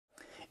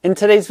In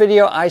today's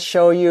video, I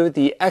show you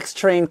the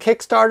X-Terrain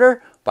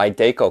Kickstarter by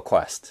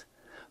DecoQuest.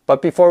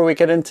 But before we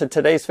get into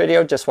today's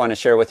video, just want to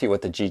share with you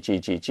what the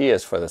GGGG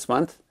is for this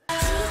month.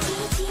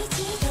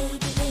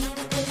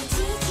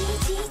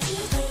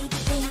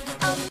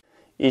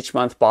 Each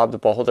month, Bob the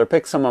Beholder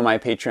picks some of my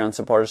Patreon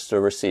supporters to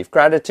receive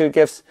gratitude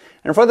gifts.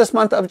 And for this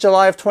month of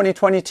July of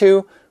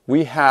 2022,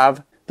 we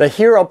have the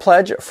Hero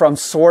Pledge from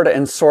Sword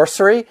and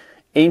Sorcery,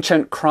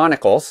 Ancient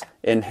Chronicles,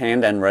 in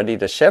hand and ready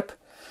to ship.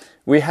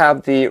 We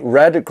have the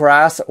Red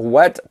Grass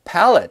Wet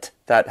Palette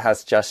that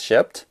has just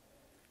shipped.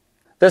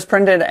 This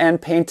printed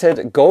and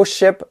painted Ghost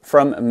Ship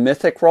from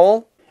Mythic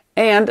Roll.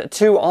 And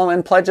 2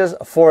 all-in pledges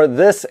for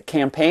this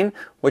campaign,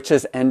 which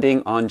is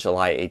ending on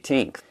July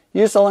 18th.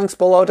 Use the links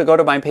below to go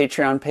to my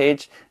Patreon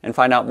page and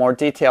find out more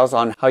details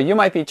on how you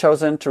might be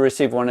chosen to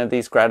receive one of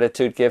these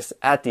gratitude gifts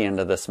at the end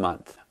of this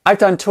month. I've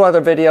done 2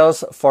 other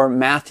videos for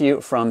Matthew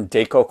from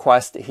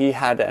DecoQuest. He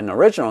had an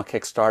original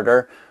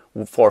Kickstarter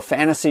for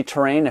Fantasy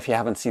Terrain. If you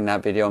haven't seen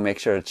that video, make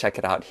sure to check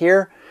it out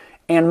here.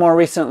 And more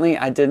recently,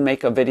 I did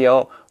make a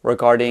video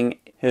regarding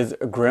his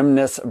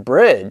Grimness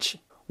Bridge.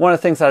 One of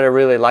the things that I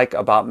really like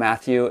about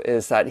Matthew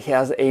is that he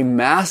has a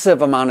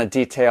massive amount of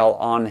detail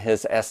on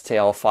his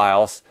STL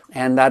files,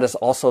 and that is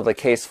also the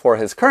case for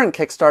his current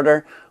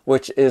Kickstarter,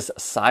 which is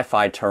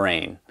Sci-Fi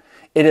Terrain.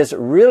 It is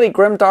really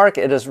grimdark.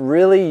 It is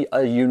really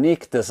a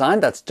unique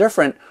design that's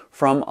different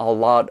from a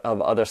lot of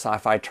other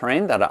sci-fi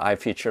terrain that I've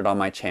featured on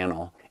my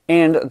channel.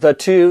 And the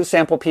 2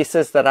 sample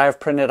pieces that I've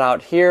printed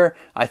out here,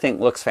 I think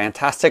looks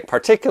fantastic,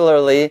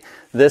 particularly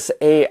this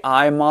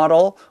AI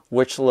model,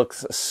 which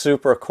looks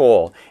super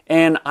cool.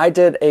 And I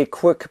did a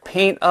quick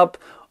paint up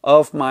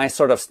of my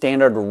sort of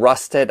standard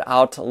rusted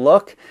out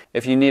look.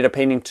 If you need a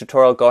painting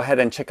tutorial, go ahead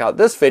and check out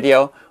this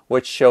video,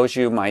 which shows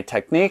you my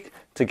technique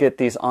to get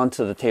these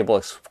onto the table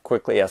as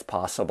quickly as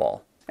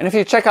possible. And if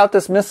you check out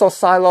this missile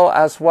silo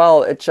as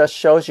well, it just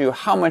shows you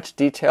how much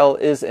detail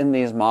is in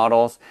these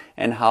models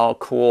and how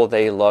cool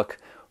they look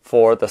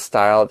for the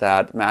style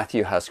that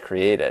Matthew has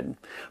created.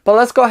 But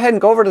let's go ahead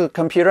and go over to the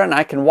computer and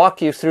I can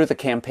walk you through the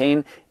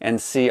campaign and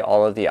see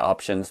all of the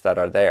options that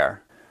are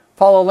there.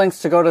 Follow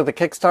links to go to the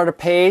Kickstarter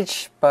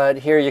page, but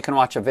here you can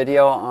watch a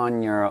video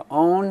on your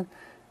own.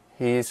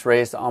 He's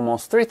raised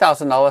almost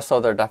 $3,000, so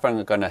they're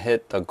definitely going to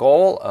hit the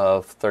goal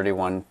of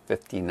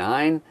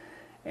 $3,159.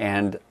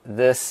 And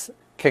this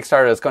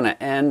Kickstarter is going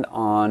to end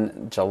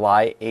on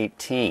July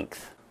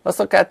 18th. Let's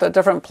look at the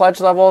different pledge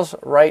levels.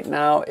 Right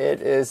now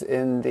it is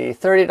in the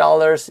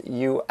 $30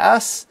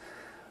 US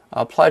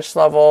pledge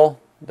level.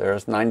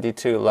 There's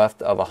 92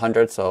 left of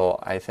 100, so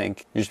I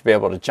think you should be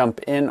able to jump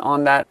in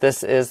on that.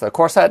 This is the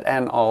core set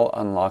and all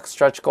unlocked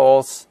stretch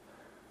goals.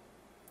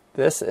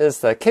 This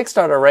is the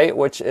Kickstarter rate,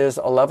 which is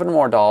 $11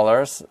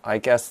 more. I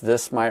guess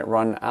this might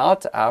run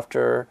out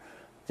after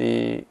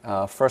the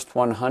first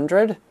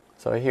 100.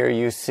 So here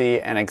you see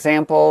an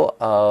example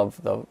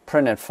of the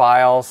printed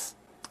files,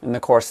 and the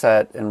core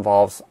set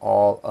involves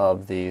all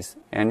of these.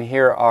 And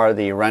here are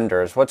the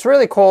renders. What's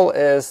really cool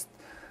is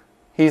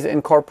he's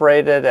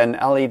incorporated an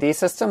LED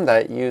system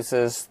that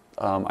uses,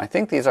 I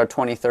think these are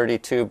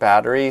 2032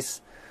 batteries,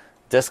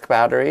 disc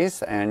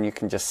batteries, and you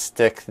can just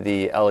stick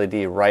the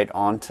LED right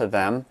onto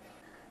them.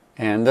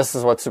 And this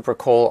is what's super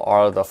cool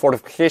are the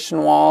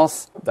fortification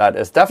walls. That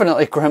is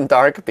definitely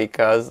grimdark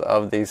because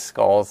of these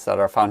skulls that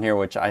are found here,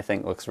 which I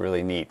think looks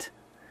really neat.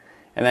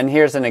 And then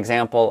here's an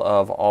example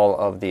of all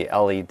of the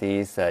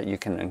LEDs that you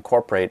can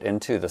incorporate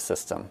into the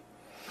system.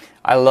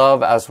 I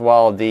love as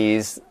well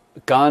these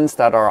guns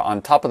that are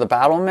on top of the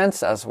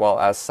battlements, as well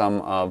as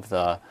some of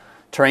the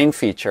terrain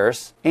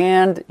features.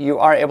 And you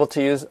are able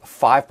to use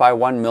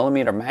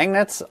 5x1mm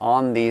magnets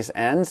on these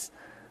ends.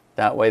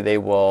 That way they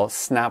will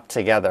snap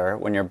together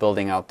when you're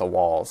building out the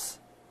walls.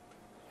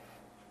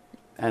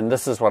 And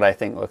this is what I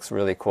think looks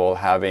really cool,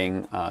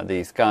 having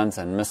these guns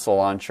and missile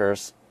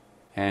launchers.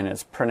 And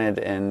it's printed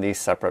in these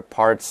separate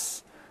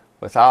parts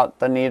without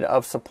the need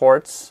of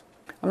supports.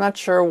 I'm not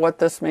sure what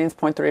this means,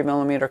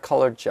 0.3mm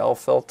colored gel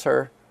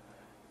filter,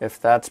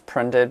 if that's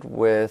printed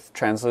with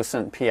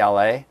translucent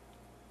PLA.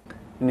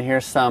 And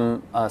here's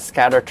some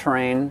scatter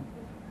terrain.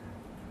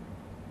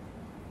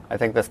 I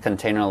think this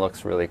container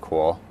looks really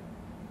cool.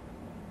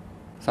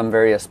 Some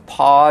various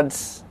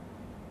pods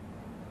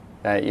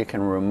that you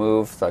can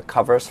remove the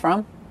covers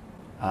from.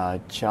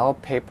 Gel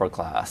paper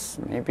glass.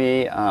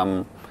 Maybe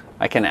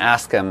I can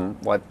ask him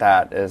what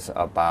that is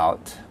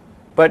about.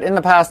 But in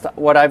the past,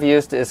 what I've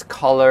used is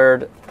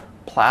colored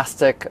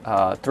plastic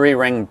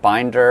 3-ring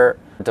binder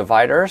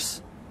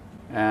dividers.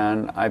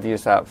 And I've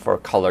used that for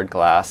colored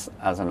glass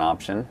as an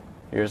option.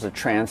 Here's a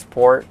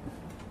transport.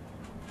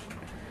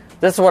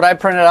 This is what I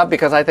printed up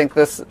because I think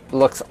this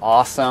looks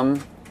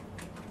awesome.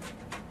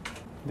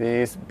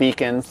 These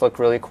beacons look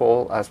really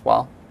cool as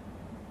well.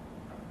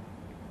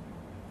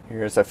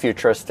 Here's a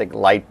futuristic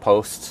light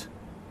post.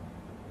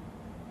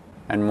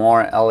 And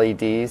more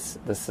LEDs.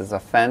 This is a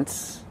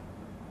fence.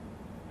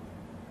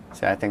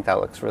 See, I think that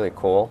looks really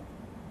cool.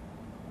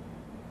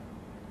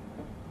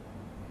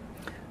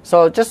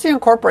 So just the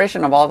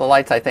incorporation of all the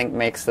lights I think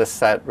makes this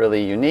set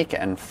really unique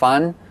and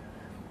fun.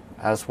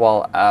 as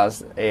well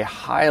as a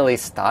highly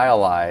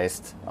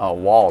stylized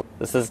wall.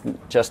 This is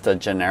just a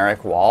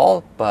generic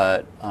wall,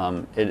 but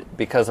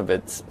because of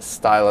its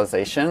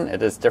stylization,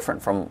 it is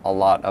different from a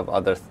lot of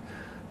other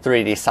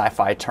 3D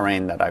sci-fi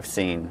terrain that I've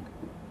seen.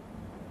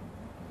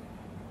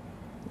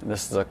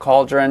 This is a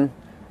cauldron.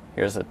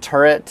 Here's a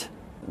turret.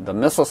 The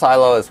missile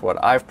silo is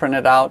what I've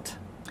printed out.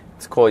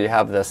 It's cool, you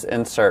have this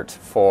insert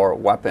for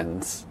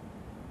weapons.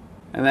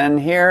 And then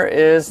here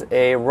is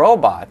a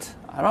robot.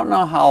 I don't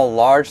know how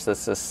large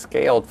this is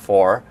scaled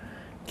for.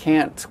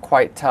 Can't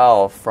quite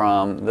tell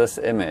from this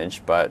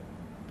image, but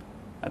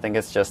I think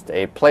it's just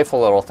a playful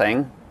little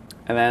thing.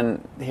 And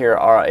then here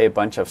are a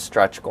bunch of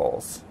stretch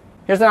goals.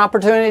 Here's an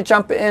opportunity to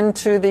jump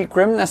into the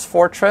Grimness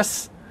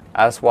Fortress,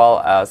 as well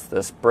as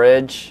this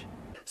bridge.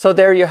 So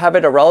there you have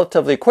it, a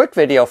relatively quick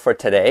video for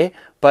today,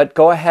 but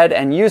go ahead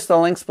and use the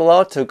links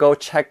below to go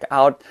check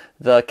out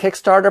the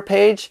Kickstarter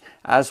page,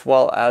 as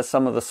well as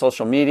some of the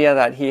social media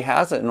that he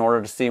has in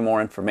order to see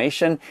more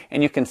information,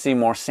 and you can see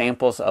more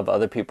samples of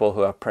other people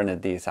who have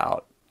printed these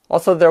out.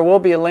 Also, there will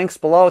be links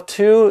below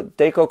to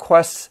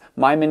DecoQuest's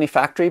My Mini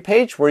Factory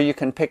page, where you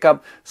can pick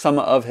up some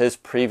of his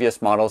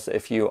previous models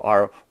if you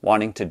are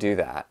wanting to do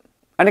that.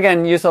 And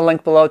again, use the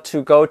link below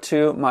to go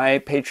to my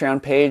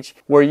Patreon page,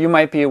 where you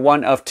might be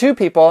one of 2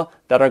 people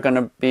that are going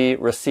to be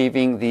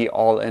receiving the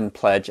all-in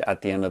pledge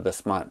at the end of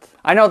this month.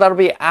 I know that'll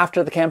be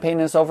after the campaign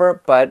is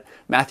over, but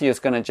Matthew is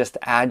going to just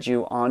add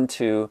you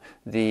onto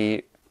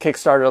the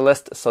Kickstarter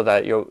list so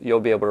that you'll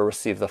be able to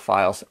receive the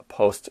files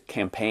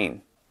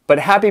post-campaign. But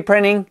happy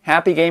printing,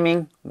 happy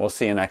gaming. We'll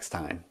see you next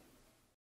time.